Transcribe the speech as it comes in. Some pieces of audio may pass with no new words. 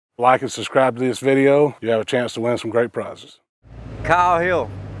Like and subscribe to this video. You have a chance to win some great prizes. Kyle Hill,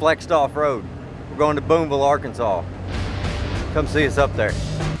 FLEXD Offroad. We're going to Boonville, Arkansas. Come see us up there.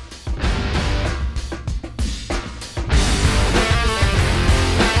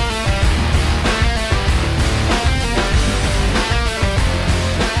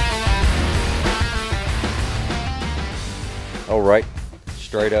 Oh, right,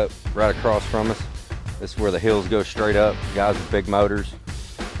 straight up, right across from us. This is where the hills go straight up. Guys with big motors,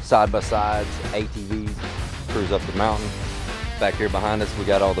 side-by-sides, ATVs, cruise up the mountain. Back here behind us, we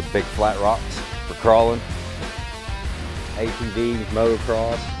got all the big flat rocks for crawling. ATVs,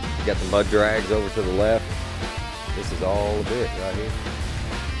 motocross. We got the mud drags over to the left. This is all of it right here.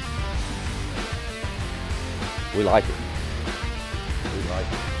 We like it. We like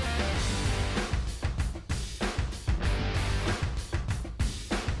it.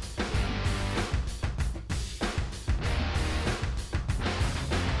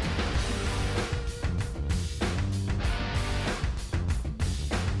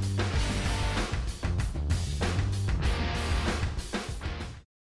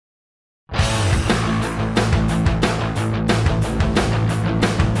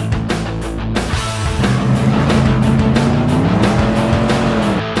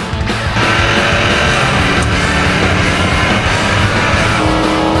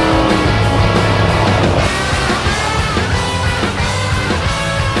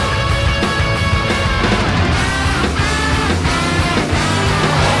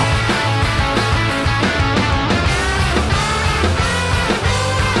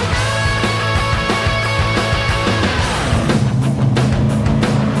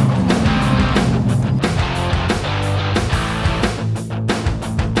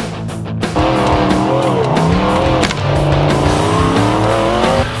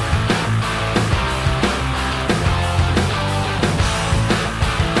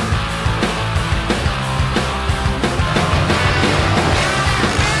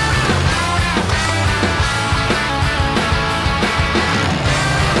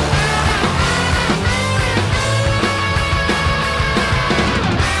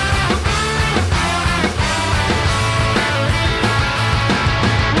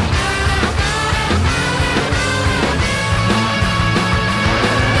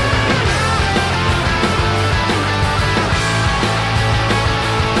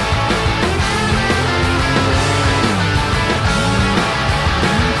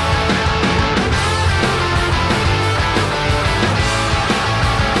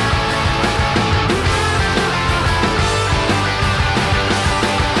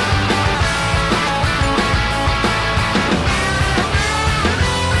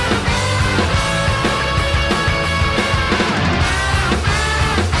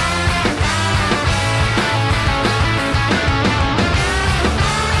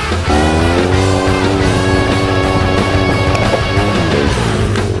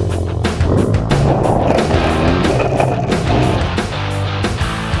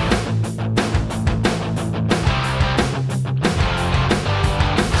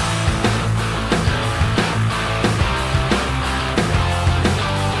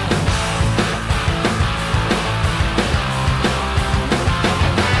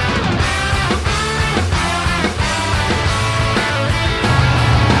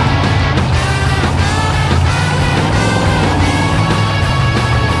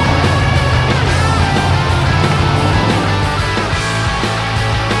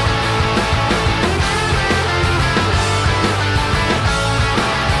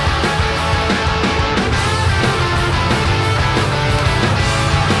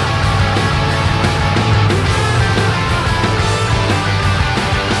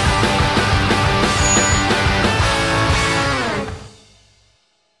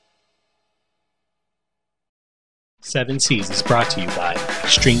 Seven C's is brought to you by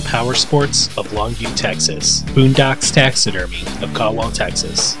Extreme Power Sports of Longview, Texas, Boondocks Taxidermy of Caldwell,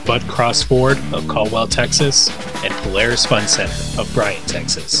 Texas, Bud Cross Ford of Caldwell, Texas, and Polaris Fun Center of Bryan,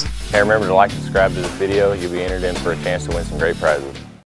 Texas. Hey, remember to like and subscribe to this video. You'll be entered in for a chance to win some great prizes.